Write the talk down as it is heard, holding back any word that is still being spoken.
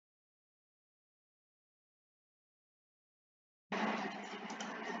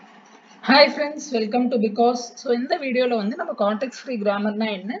Hi friends, welcome to Because. So இந்த வீடியோல வந்து நம்ம context free grammarனா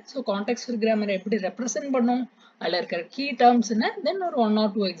என்ன? So context free grammar எப்படி represent பண்ணும்? அதுல இருக்கிற key terms என்ன? Then ஒரு 1 or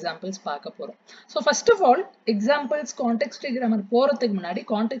 2 examples பார்க்க போறோம். So first of all, examples context free grammar போறதுக்கு முன்னாடி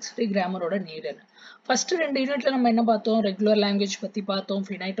context free grammar ஓட need என்ன? First ரெண்டு யூனிட்ல நம்ம என்ன பார்த்தோம்? Regular language பத்தி பார்த்தோம்,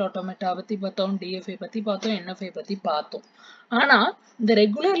 finite automata பத்தி பார்த்தோம், DFA பத்தி பார்த்தோம், NFA பத்தி பார்த்தோம். ஆனா இந்த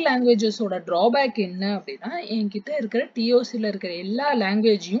ரெகுலர் லாங்குவேஜஸோட டிராபேக் என்ன அப்படின்னா என்கிட்ட இருக்கிற TOCல இருக்கிற எல்லா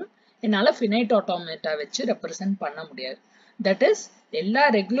லாங்குவேஜையும் என்னால finite automata வச்சு ரெப்ரசென்ட் பண்ண முடியாது. தட் இஸ் எல்லா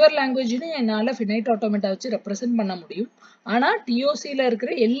ரெகுலர் லாங்குவேஜையும் என்னால finite automata வச்சு ரெப்ரசென்ட் பண்ண முடியும். ஆனா TOCல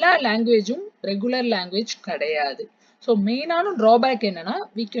இருக்கிற எல்லா லாங்குவேஜும் ரெகுலர் லாங்குவேஜ் கிடையாது. ஸோ மெயினான டிராபேக் என்னன்னா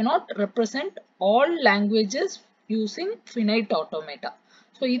we cannot represent all languages using finite automata.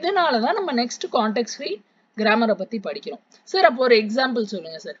 So இதனால தான் நம்ம நெக்ஸ்ட் கான்டெக்ஸ்ட் ஃப்ரீ கிராமரை பத்தி படிக்கிறோம். சார் அப்போ ஒரு எக்ஸாம்பிள்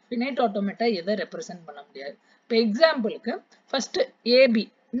சொல்லுங்க சார். finite automata எதை ரெப்ரசென்ட் பண்ண முடியாது? இப்போ எக்ஸாம்பிளுக்கு ஃபர்ஸ்ட் ஏபி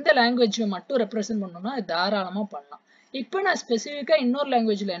இந்த லாங்குவேஜை மட்டும் ரெப்ரசென்ட் பண்ணணும்னா தாராளமா பண்ணலாம். இப்போ நான் ஸ்பெசிஃபிக்கா இன்னொரு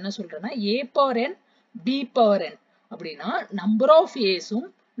லாங்குவேஜ்ல என்ன சொல்றேன்னா a power n b power n அப்படின்னா நம்பர் ஆஃப் ஏஸும்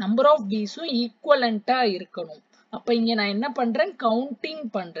நம்பர் ஆஃப் பிஸும் ஈக்குவலண்டா இருக்கணும். அப்ப இங்க நான் என்ன பண்றேன்? கவுண்டிங்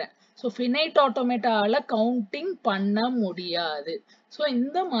பண்றேன். ஸோ finite automataல கவுண்டிங் பண்ண முடியாது. ஸோ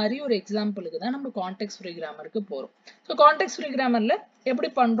இந்த மாதிரி ஒரு எக்ஸாம்பிளுக்கு தான் நம்ம கான்டெக்ஸ்ட் ஃப்ரீ கிராமருக்கு போறோம். ஸோ கான்டெக்ஸ்ட் ஃப்ரீ கிராமர்ல எப்படி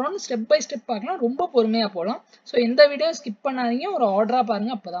பண்றோம்னு ஸ்டெப் பை ஸ்டெப் பார்க்கலாம். ரொம்ப பொறுமையா போகலாம். ஸோ இந்த வீடியோ ஸ்கிப் பண்ணாதீங்க, ஒரு ஆர்டரா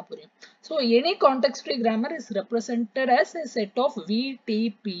பாருங்க, அப்பதான் புரியும். So any context free grammar is represented as a set of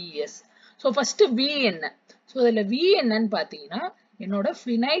VTPS. So first V என்ன? ஸோ இதுல V என்னன்னு பாத்தீங்கன்னா என்னோட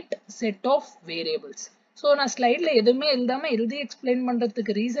finite set of variables. So நான் ஸ்லைட்ல எதுவுமே எழுதாம எழுதி எக்ஸ்பிளைன்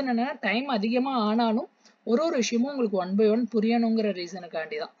பண்றதுக்கு ரீசன் என்னன்னா டைம் அதிகமா ஆனாலும் ஒரு விஷயமும் உங்களுக்கு 1 by 1 புரியணுங்கிற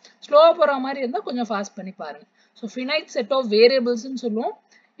ரீசனுக்காண்டி தான். ஸ்லோவா போற மாதிரி இருந்தா கொஞ்சம் ஃபாஸ்ட் பண்ணி பாருங்க. ஸோ finite set of variablesன்னு சொல்லுவோம்.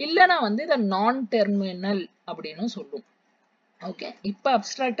 இல்லைனா வந்து இதை நான் டெர்மினல் அப்படின்னு சொல்லுவோம். ஓகே, இப்போ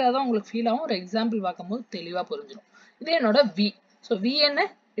அப்டிராக்டா தான் உங்களுக்கு ஃபீல் ஆகும். ஒரு எக்ஸாம்பிள் பார்க்கும்போது தெளிவா புரிஞ்சிடும். இது என்னோட V. ஸோ V என்ன?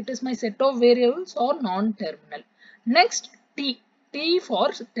 It is my set of variables R நான் terminal. Next T. T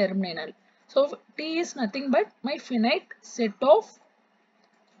for terminal. So T is nothing but my finite set of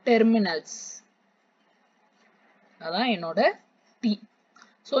terminals. அதான் என்னோட T.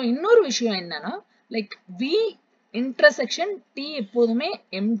 So இன்னொரு விஷயம் என்னன்னா லைக் V intersection T எப்போதுமே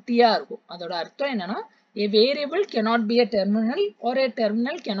எம்டியா இருக்கும். அதோட அர்த்தம் என்னன்னா a variable cannot be a terminal or a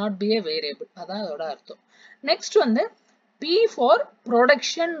terminal cannot be a variable. அதான் அதோட அர்த்தம். நெக்ஸ்ட் வந்து P for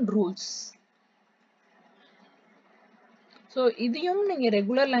production rules. So இதையும் நீங்கள்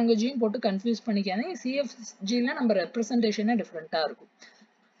ரெகுலர் லாங்குவேஜையும் போட்டு கன்ஃபியூஸ் பண்ணிக்காதீங்க. சிஎஃப்ஜியில் நம்ம ரெப்ரசன்டேஷனே டிஃப்ரெண்ட்டாக இருக்கும்.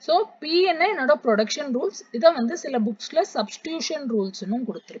 ஸோ பி என்ன? என்னோட ப்ரொடக்ஷன் ரூல்ஸ். இதை வந்து சில புக்ஸில் சப்ஸ்டியூஷன் ரூல்ஸ்னும்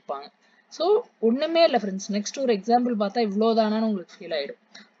கொடுத்துருப்பாங்க. ஸோ ஒன்றுமே இல்லை ஃப்ரெண்ட்ஸ். நெக்ஸ்ட் ஒரு எக்ஸாம்பிள் பார்த்தா இவ்வளோதானான்னு உங்களுக்கு ஃபீல் ஆகிடும்.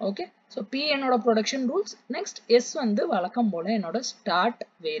 ஓகே, ஸோ பி என்னோட ப்ரொடக்ஷன் ரூல்ஸ். நெக்ஸ்ட் எஸ் வந்து வழக்கம் போல் என்னோட start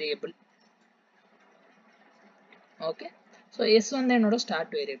variable. Okay, so S வந்து என்னோட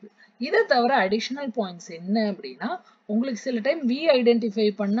ஸ்டார்ட் வேரியபிள். இதை தவிர அடிஷனல் பாயிண்ட்ஸ் என்ன அப்படின்னா உங்களுக்கு சில டைம் V ஐடென்டிஃபை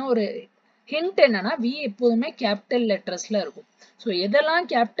பண்ண ஒரு ஹிண்ட் என்னன்னா V எப்போதுமே கேபிட்டல் லெட்டர்ஸ்ல இருக்கும். ஸோ எதெல்லாம்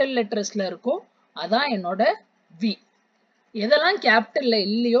கேபிட்டல் லெட்டர்ஸ்ல இருக்கோ அதான் என்னோட V. எதெல்லாம் கேபிட்டல்ல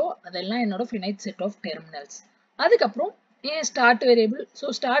இல்லையோ அதெல்லாம் என்னோட ஃபினைட் செட் ஆஃப் டெர்மினல்ஸ். அதுக்கப்புறம் ஏன் start variable.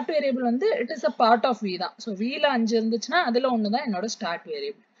 So start variable வந்து it is a part of V தான். ஸோ Vல 5 இருந்துச்சுன்னா அதில் ஒன்று தான் என்னோட ஸ்டார்ட்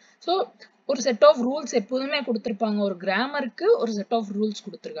வேரியபிள். ஸோ ஒரு செட் ஆஃப் ரூல்ஸ் எப்போதுமே கொடுத்துருப்பாங்க. ஒரு கிராமருக்கு ஒரு செட் ஆஃப் ரூல்ஸ்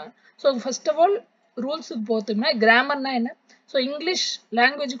கொடுத்துருக்காங்க. ஸோ ஃபர்ஸ்ட் ஆஃப் ஆல் ரூல்ஸுக்கு போகிறதுக்குன்னா கிராமர்னா என்ன? ஸோ இங்கிலீஷ்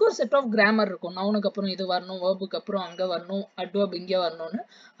லாங்குவேஜுக்கு ஒரு செட் ஆஃப் கிராமர் இருக்கும். நவுனுக்கு அப்புறம் இது வரணும், வேர்புக்கு அப்புறம் அங்கே வரணும், அட்வர்ப் இங்கே வரணும்னு.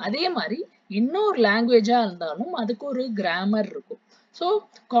 அதே மாதிரி இன்னொரு லாங்குவேஜாக இருந்தாலும் அதுக்கு ஒரு கிராமர் இருக்கும். ஸோ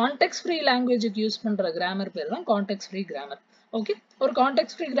கான்டெக்ஸ்ட் ஃப்ரீ லாங்குவேஜுக்கு யூஸ் பண்ணுற கிராமர் பேர் தான் கான்டெக்ஸ்ட் ஃப்ரீ கிராமர். ஓகே, ஒரு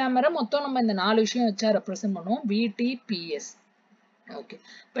கான்டெக்ஸ்ட் ஃப்ரீ கிராமரை மொத்தம் நம்ம இந்த 4 விஷயம் வச்சா ரெப்ரசென்ட் பண்ணுவோம். VTPS. ஓகே,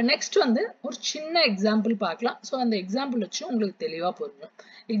 இப்போ நெக்ஸ்ட் வந்து ஒரு சின்ன எக்ஸாம்பிள் பார்க்கலாம். ஸோ அந்த எக்ஸாம்பிள் வச்சு உங்களுக்கு தெளிவாக புரியும்.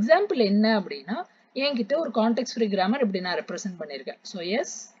 எக்ஸாம்பிள் என்ன அப்படின்னா என்கிட்ட ஒரு கான்டெக்ஸ்ட் ஃப்ரீ கிராமர் இப்படி நான் ரெப்ரசென்ட் பண்ணியிருக்கேன். So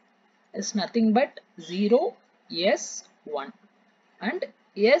S is nothing but 0 S 1 and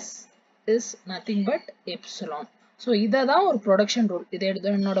S is nothing but epsilon. So இதை தான் ஒரு ப்ரொடக்ஷன் ரூல். இது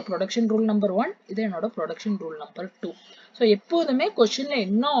என்னோட ப்ரொடக்ஷன் ரூல் நம்பர் 1, இது என்னோட ப்ரொடக்ஷன் ரூல் நம்பர் 2. ஸோ எப்போதுமே கொஸ்டின்ல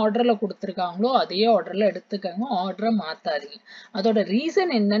என்ன ஆர்டர்ல கொடுத்துருக்காங்களோ அதே ஆர்டர்ல எடுத்துக்கங்க, ஆர்டரை மாத்தாதீங்க. அதோட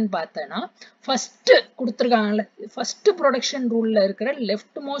ரீசன் என்னன்னு பார்த்தேன்னா ஃபர்ஸ்ட் கொடுத்துருக்காங்கல்ல, ஃபர்ஸ்ட் ப்ரொடக்ஷன் ரூல்ல இருக்கிற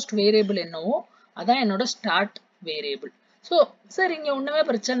லெஃப்ட் மோஸ்ட் வேரியபிள் என்னவோ அதான் என்னோட ஸ்டார்ட் வேரியபிள். ஸோ சார் இங்கே ஒன்றுமே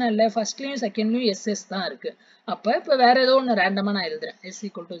பிரச்சனை இல்லை, ஃபர்ஸ்ட்லையும் செகண்ட்லையும் SS தான் இருக்கு. அப்போ இப்போ வேற ஏதோ ஒன்று ரேண்டமாக நான் எழுதுறேன். S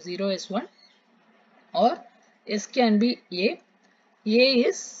equal to 0 S1 or S can be A. A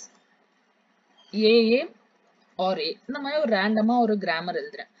is AA or a இந்த மாதிரி ஒரு ரேண்டமா ஒரு கிராமர்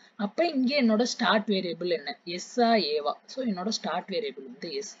எழுதுறேன். அப்ப இங்க என்னோட ஸ்டார்ட் வேரியபிள் என்ன, எஸ்ஸா ஏவா? ஸோ என்னோட ஸ்டார்ட் வேரியபிள் வந்து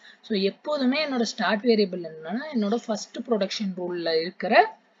எஸ். ஸோ எப்போதுமே என்னோட ஸ்டார்ட் வேரியபிள் என்னன்னா என்னோட ஃபர்ஸ்ட் ப்ரொடக்ஷன் ரூல்ல இருக்கிற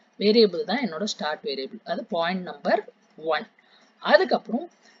வேரியபிள் தான் என்னோட ஸ்டார்ட் வேரியபிள். அது பாயிண்ட் நம்பர் 1. அதுக்கப்புறம்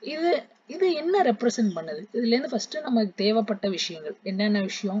இது இது என்ன ரெப்ரசன்ட் பண்ணுது? இதுல இருந்து ஃபர்ஸ்ட் நமக்கு தேவைப்பட்ட விஷயங்கள் என்னென்ன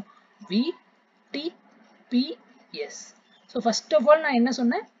விஷயம்? We D B S. So first of all நான் என்ன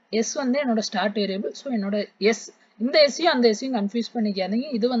சொன்னேன், எஸ் வந்து என்னோட ஸ்டார்ட் வேரியபிள். ஸோ என்னோட எஸ், இந்த எஸ்ஸையும் அந்த எஸ்ஸையும் கன்ஃபியூஸ் பண்ணிக்காதீங்க.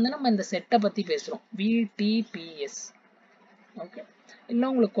 இது வந்து நம்ம இந்த செட்டை பத்தி பேசுறோம், VTPS. ஓகே, இல்லை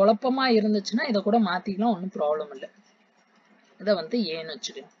உங்களுக்கு குழப்பமா இருந்துச்சுன்னா இதை கூட மாத்திக்கலாம், ஒன்றும் ப்ராப்ளம் இல்லை. இதை வந்து ஏன்னு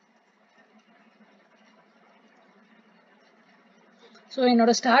வச்சுக்கணும். ஸோ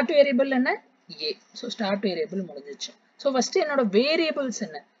என்னோட ஸ்டார்ட் வேரியபிள் என்ன, ஏ. ஸோ ஸ்டார்ட் வேரியபிள் முடிஞ்சிச்சு. ஸோ ஃபர்ஸ்ட் என்னோட வேரியபிள்ஸ்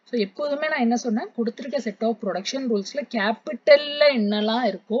என்ன? ஸோ எப்போதுமே நான் என்ன சொன்னேன், கொடுத்துருக்க செட் ஆஃப் ப்ரொடக்ஷன் ரூல்ஸ்ல கேபிட்டல்ல என்னெல்லாம்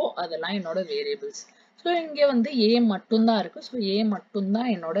இருக்கோ அதெல்லாம் என்னோட வேரியபிள்ஸ். ஸோ இங்கே வந்து ஏ மட்டும்தான் இருக்கு. ஸோ ஏ மட்டும்தான்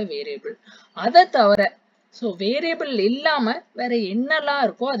என்னோட வேரியபிள். அதை தவிர ஸோ வேரியபிள் இல்லாம வேற என்னெல்லாம்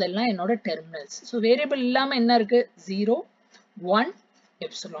இருக்கோ அதெல்லாம் என்னோட டெர்மினல்ஸ். ஸோ வேரியபிள் இல்லாம என்ன இருக்கு, 0 1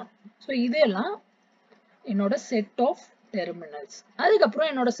 எப்சிலான். ஸோ இதெல்லாம் என்னோட செட் ஆஃப் டெர்மினல்ஸ். அதுக்கப்புறம்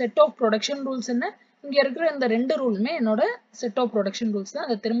என்னோட செட் ஆஃப் ப்ரொடக்ஷன் ரூல்ஸ் என்ன, இங்க இருக்கிற இந்த ரெண்டு ரூலுமே என்னோட செட் ஆஃப் ப்ரொடக்ஷன் ரூல்ஸ் தான்.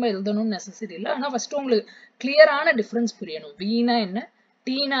 அதை திரும்ப எழுதணும்னு நெசசரி இல்லை. ஆனா ஃபர்ஸ்ட் உங்களுக்கு கிளியரான டிஃபரன்ஸ் புரியணும். வீனா என்ன,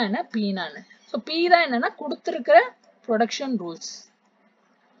 டீனா என்ன, பீனா என்ன. ஸோ பி தான் என்னன்னா கொடுத்துருக்கிற ப்ரொடக்ஷன் ரூல்ஸ்.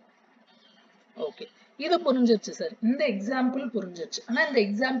 ஓகே, இது புரிஞ்சிருச்சு சார். இந்த எக்ஸாம்பிள் புரிஞ்சிருச்சு. ஆனா இந்த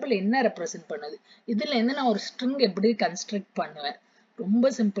எக்ஸாம்பிள் என்ன ரெப்ரசென்ட் பண்ணுது, இதுல இருந்து நான் ஒரு ஸ்ட்ரிங் எப்படி கன்ஸ்ட்ரக்ட் பண்ணுவேன்?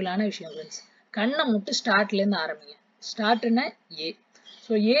 ரொம்ப சிம்பிளான விஷயம் ஃப்ரெண்ட்ஸ். கண்ணை முட்டு ஸ்டார்ட்ல இருந்து ஆரம்பிங்க. ஸ்டார்ட்னா ஏ.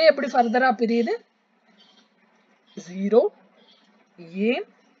 ஸோ ஏ எப்படி ஃபர்தரா பிரியுது, 0 A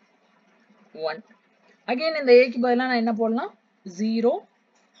 1. அகைன் இந்த ஏக்கு பதிலா நான் என்ன போடலாம், 0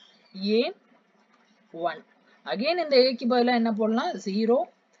 A 1. அகைன் இந்த ஏக்கு பதிலா என்ன போடலாம், 0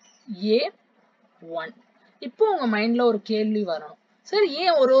 A 1. இப்போ உங்க மைண்ட்ல ஒரு கேள்வி வரணும், சார்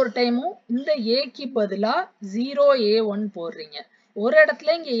ஏன் ஒரு டைமும் இந்த ஏக்கு பதிலா 0 A1 போடுறீங்க? ஒரு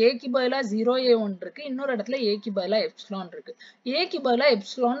இடத்துல இங்க ஏக்கு பதிலா 0 A1 இருக்கு, இன்னொரு இடத்துல ஏக்கு பதிலா எப்சிலான் இருக்கு. ஏக்கு பதிலா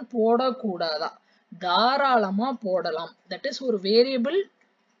எப்சிலான் போடக்கூடாதா? தாராளமா போடலாம். தட் இஸ் ஒரு வேரியபிள்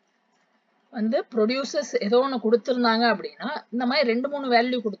வந்து ப்ரொடியூசர்ஸ் ஏதோ ஒன்று கொடுத்துருந்தாங்க அப்படின்னா, இந்த மாதிரி 2-3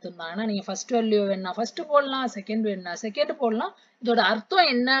 வேல்யூ கொடுத்துருந்தாங்கன்னா நீங்க ஃபர்ஸ்ட் வேல்யூ வேணா ஃபர்ஸ்ட் போடலாம், செகண்ட் வேணா செகண்ட் போடலாம். இதோட அர்த்தம்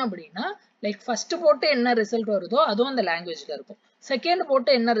என்ன அப்படின்னா, லைக் ஃபர்ஸ்ட் போட்டு என்ன ரிசல்ட் வருதோ அதுவும் அந்த லாங்குவேஜ்ல இருக்கும், செகண்ட்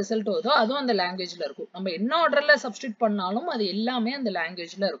போட்டு என்ன ரிசல்ட் வருதோ அதுவும் அந்த லாங்குவேஜ்ல இருக்கும். நம்ம என்ன ஆர்டர்ல சப்ஸ்டியூட் பண்ணாலும் அது எல்லாமே அந்த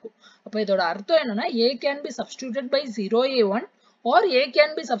லாங்குவேஜ்ல இருக்கும். அப்போ இதோட அர்த்தம் என்னன்னா, A can be substituted by 0 A1 or A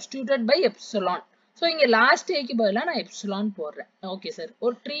can be substituted by epsilon. So இங்கே லாஸ்ட் ஏக்கு பதிலாக நான் எப்சிலான் போடுறேன். ஓகே சார்,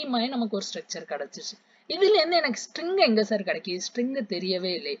 ஒரு ட்ரீ மாதிரி நமக்கு ஒரு ஸ்ட்ரக்சர் கிடைச்சிச்சு. இதுலேருந்து எனக்கு ஸ்ட்ரிங் எங்கே சார் கிடைக்கிது? ஸ்ட்ரிங்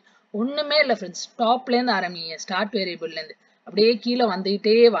தெரியவே இல்லை. ஒன்றுமே இல்லை ஃப்ரெண்ட்ஸ். டாப்லேருந்து ஆரம்பிங்க, ஸ்டார்ட் வேரியபிள்லேருந்து அப்படியே கீழே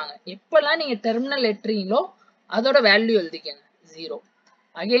வந்துகிட்டே வாங்க. எப்பெல்லாம் நீங்கள் டெர்மினல் எட்டுறீங்களோ அதோட வேல்யூ எழுதிக்கங்க, 0.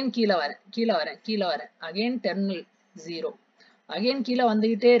 அகைன் கீழே வரேன், கீழே வரேன், கீழே வரேன், அகைன் டெர்மினல் 0. அகைன் கீழே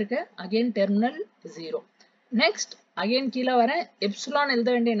வந்துகிட்டே இருக்கு, அகைன் டெர்மினல் 0. நெக்ஸ்ட் அகைன் கீழே வரேன், எப்சிலான் எழுத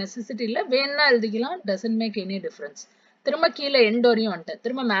வேண்டிய நெசசிட்டி இல்லை, வேணா எழுதிக்கலாம், டசன்ட் மேக் எனி டிஃபரன்ஸ். திரும்ப கீழே எண்ட் வரையும் வந்துட்டேன்,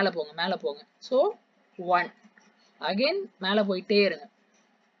 திரும்ப மேலே போங்க, மேலே போங்க. ஸோ 1. அகைன் மேலே போயிட்டே இருங்க,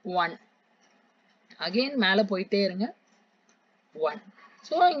 1. அகைன் மேலே போயிட்டே இருங்க, 1.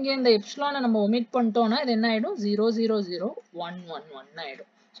 ஸோ இங்கே இந்த எப்சிலானை நம்ம ஒமிட் பண்ணிட்டோம்னா இது என்ன ஆயிடும், 0 0 0 1 1 1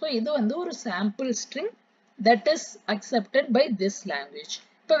 ஆயிடும். ஸோ இது வந்து ஒரு sample string that is accepted by this language.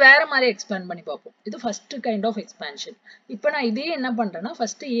 இப்போ வேற மாதிரி எக்ஸ்பேண்ட் பண்ணி பார்ப்போம். இது ஃபர்ஸ்ட் கைண்ட் ஆஃப் எக்ஸ்பேன்ஷன். இப்போ நான் இதே என்ன பண்றேன்னா,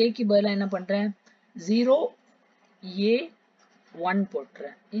 ஃபர்ஸ்ட் ஏக்கு பதிலாக என்ன பண்றேன், 0 A1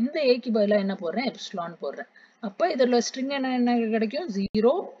 போட்டுறேன். இந்த ஏக்கு பதிலாக என்ன போடுறேன், எப்சிலான் போடுறேன். அப்போ இதோட ஸ்ட்ரிங் என்ன கிடைக்கும்,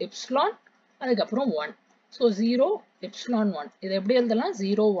 0 எப்சிலான் அதுக்கப்புறம் 1. So 0 epsilon 1. இதை எப்படி எழுதலாம்,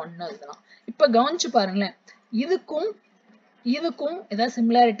 0 1 எழுதலாம். இப்போ கவனிச்சு பாருங்களேன், இதுக்கும் ஏதாவது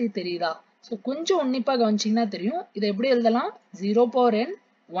சிமிலாரிட்டி தெரியுதா? ஸோ கொஞ்சம் உன்னிப்பா கவனிச்சிங்கன்னா தெரியும். இதை எப்படி எழுதலாம், 0 power n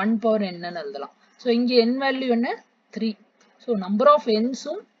 1 power n எழுதலாம். ஸோ இங்கே n வேல்யூ என்ன, 3. So number of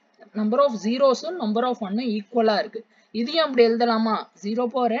என்ஸும் number of ஜீரோஸும் number of 1 ஈக்குவலா இருக்கு. இதையும் அப்படி எழுதலாமா, 0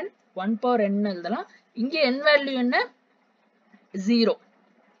 power n 1 power n எழுதலாம். இங்கே n வேல்யூ என்ன, 0.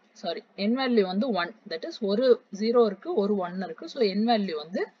 சாரி, n வேல்யூ வந்து 1. தட் இஸ் ஒரு 0 இருக்கு, ஒரு 1 இருக்கு. ஸோ n வேல்யூ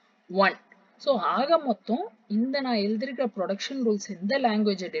வந்து 1. ஸோ ஆக மொத்தம் இந்த நான் எழுதிருக்கிற ப்ரொடக்ஷன் ரூல்ஸ் எந்த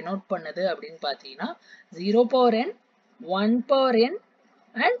லாங்குவேஜை டினோட் பண்ணுது அப்படின்னு பார்த்தீங்கன்னா, 0 power n 1 power n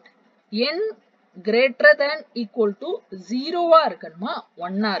and n greater than equal to 0-ஆ இருக்கணுமா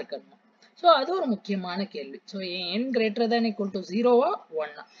 1-ஆ இருக்கணுமா? ஸோ அது ஒரு முக்கியமான கேள்வி. So n greater than equal to 0-ஆ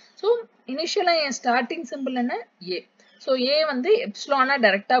 1-ஆ? So இனிஷியலாக என் ஸ்டார்டிங் சிம்பிள் என்ன, a. ஸோ ஏ வந்து எப்சிலானா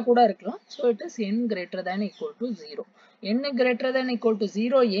டைரக்டா கூட இருக்கலாம். So it is n greater than equal to 0. n greater than equal to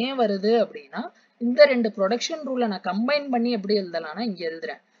 0 ஏன் வருது அப்படின்னா இந்த ரெண்டு ப்ரொடக்ஷன் ரூலை நான் கம்பைன் பண்ணி எப்படி எழுதலாம்னா இங்க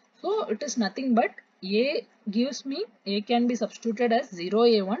எழுதுறேன். So it is nothing but a gives me a can be substituted as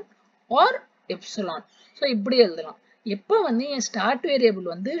 0a1 or epsilon. So இப்படி எழுதலாம். எப்போ வந்து என் ஸ்டார்ட் வேரியபிள்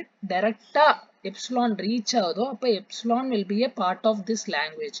வந்து டைரக்டா எப்சிலான் ரீச் ஆகுதோ அப்போ epsilon will be a part of this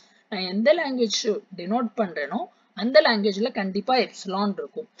language. நான் எந்த லாங்குவேஜ் டினோட் பண்றேனோ அந்த லாங்குவேஜ்ல கண்டிப்பா எப்சிலான்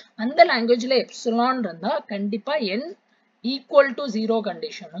இருக்கும். அந்த லாங்குவேஜ்ல எப்சிலான் இருந்தா கண்டிப்பா n ஈக்குவல் டு 0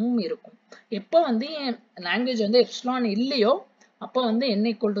 கண்டிஷனும் இருக்கும். எப்போ வந்து என் லாங்குவேஜ் வந்து எப்சிலான் இல்லையோ அப்போ வந்து n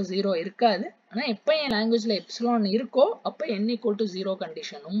ஈக்குவல் டு 0 இருக்காது. ஆனா எப்போ என் லாங்குவேஜ்ல எப்சிலான் இருக்கோ அப்போ n ஈக்குவல் டு 0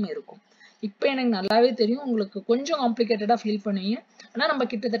 கண்டிஷனும் இருக்கும். இப்போ எனக்கு நல்லாவே தெரியும், உங்களுக்கு கொஞ்சம் காம்ப்ளிகேட்டடா ஃபீல் பண்ணுவீங்க. ஆனா நம்ம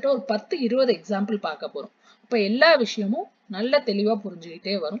கிட்டத்தட்ட ஒரு 10-20 எக்ஸாம்பிள் பார்க்க போறோம். இப்போ எல்லா விஷயமும் நல்ல தெளிவா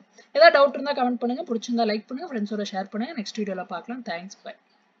புரிஞ்சுக்கிட்டே வரும். ஏதாவது டவுட் இருந்தா கமெண்ட் பண்ணுங்க, பிடிச்சிருந்தா லைக் பண்ணுங்க, ஃப்ரெண்ட்ஸோட ஷேர் பண்ணுங்க. நெக்ஸ்ட் வீடியோல பார்க்கலாம். Thanks, by.